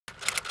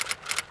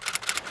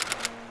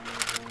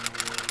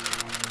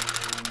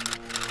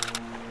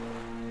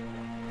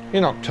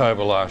In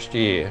October last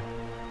year,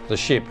 the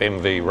ship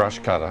MV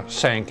Rushcutter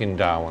sank in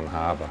Darwin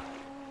Harbour.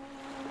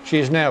 She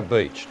is now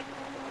beached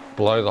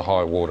below the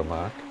high water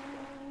mark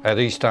at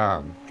East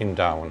Arm in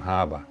Darwin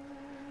Harbour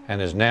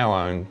and is now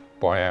owned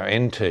by our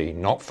NT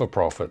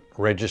not-for-profit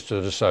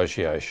registered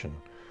association,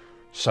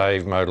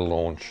 Save Motor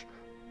Launch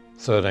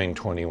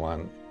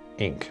 1321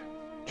 Inc.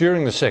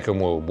 During the Second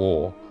World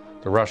War,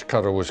 the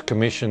Rushcutter was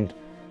commissioned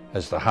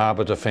as the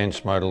Harbour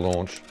Defence Motor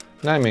Launch,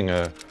 naming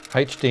her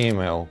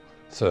HDML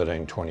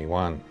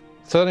 1321.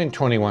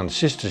 1321's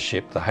sister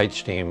ship, the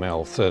HDML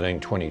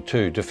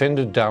 1322,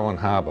 defended Darwin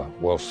Harbour,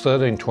 whilst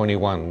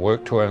 1321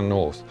 worked to our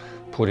north,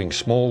 putting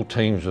small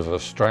teams of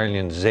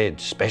Australian Z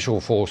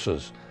Special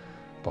Forces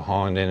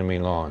behind enemy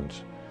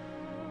lines.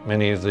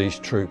 Many of these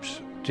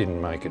troops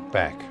didn't make it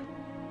back.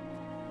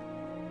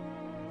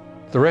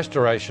 The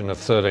restoration of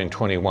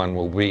 1321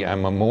 will be a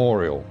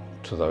memorial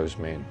to those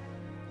men.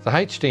 The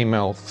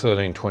HDML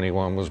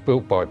 1321 was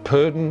built by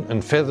Purdon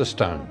and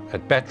Featherstone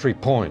at Battery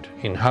Point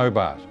in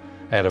Hobart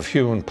out of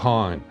hewn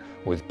pine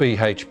with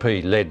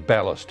BHP lead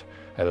ballast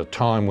at a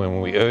time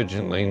when we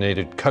urgently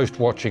needed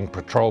coast-watching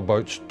patrol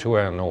boats to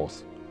our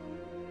north.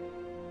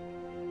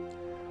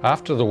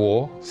 After the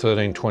war,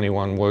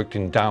 1321 worked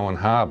in Darwin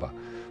Harbour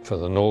for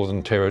the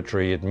Northern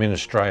Territory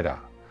Administrator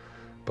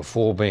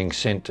before being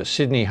sent to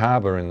Sydney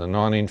Harbour in the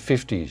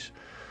 1950s,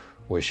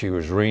 where she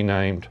was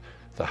renamed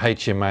the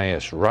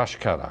HMAS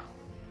Rushcutter.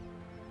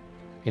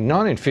 In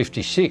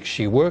 1956,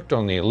 she worked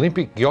on the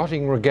Olympic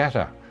Yachting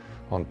Regatta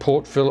on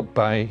Port Phillip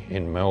Bay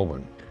in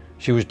Melbourne.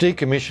 She was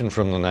decommissioned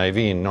from the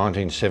Navy in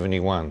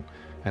 1971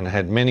 and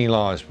had many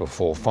lives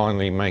before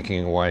finally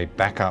making her way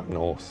back up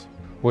north,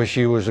 where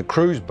she was a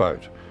cruise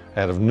boat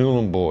out of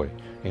Nhulunbuy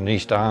in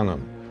East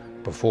Arnhem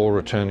before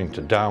returning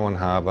to Darwin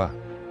Harbour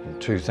in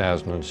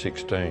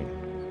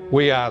 2016.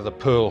 We are the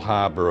Pearl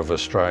Harbour of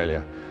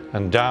Australia,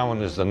 and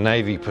Darwin is the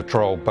Navy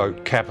patrol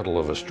boat capital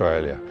of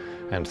Australia,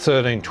 and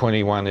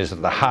 1321 is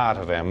at the heart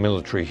of our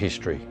military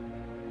history.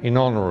 In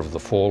honour of the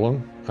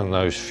fallen and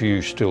those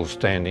few still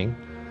standing,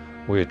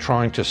 we are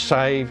trying to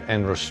save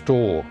and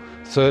restore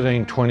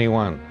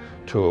 1321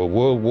 to a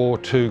World War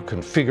II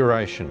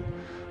configuration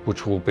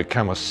which will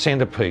become a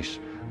centrepiece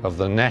of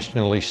the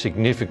nationally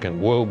significant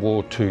World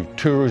War II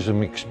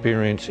tourism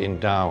experience in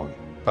Darwin.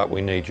 But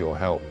we need your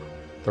help.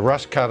 The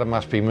Rushcutter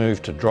must be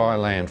moved to dry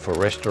land for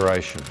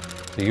restoration.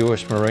 The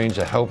US Marines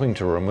are helping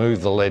to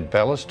remove the lead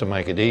ballast to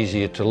make it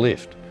easier to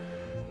lift,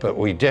 but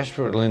we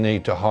desperately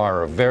need to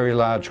hire a very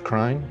large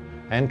crane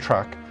and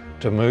truck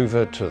to move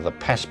her to the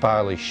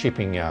Pasparley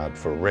shipping yard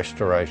for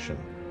restoration.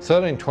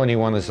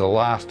 1321 is the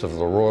last of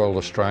the Royal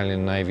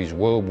Australian Navy's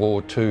World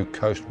War II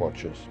coast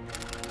watchers.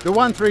 The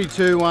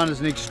 1321 is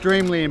an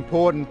extremely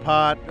important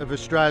part of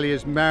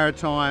Australia's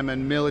maritime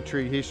and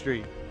military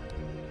history,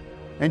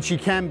 and she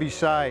can be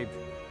saved,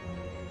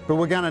 but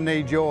we're going to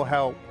need your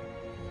help.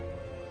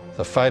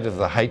 The fate of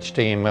the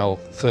HDML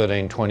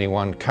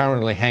 1321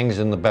 currently hangs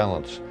in the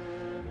balance,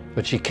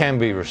 but she can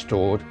be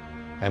restored,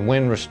 and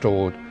when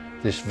restored,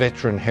 this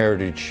veteran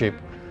heritage ship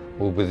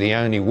will be the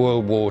only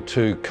World War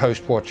II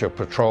Coast Watcher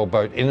patrol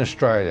boat in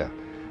Australia,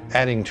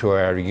 adding to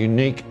our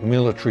unique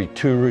military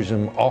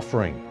tourism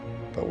offering.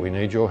 But we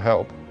need your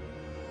help.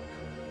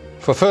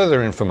 For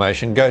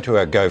information, go to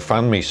our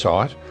GoFundMe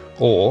site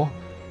or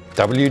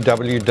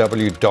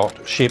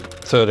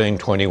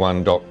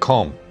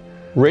www.ship1321.com.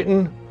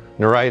 Written,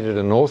 narrated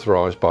and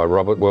authorised by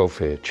Robert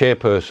Welfare,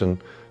 Chairperson,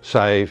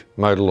 Save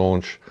Motor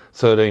Launch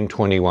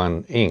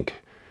 1321 Inc.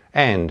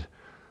 and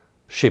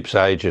ship's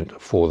agent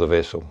for the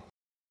vessel.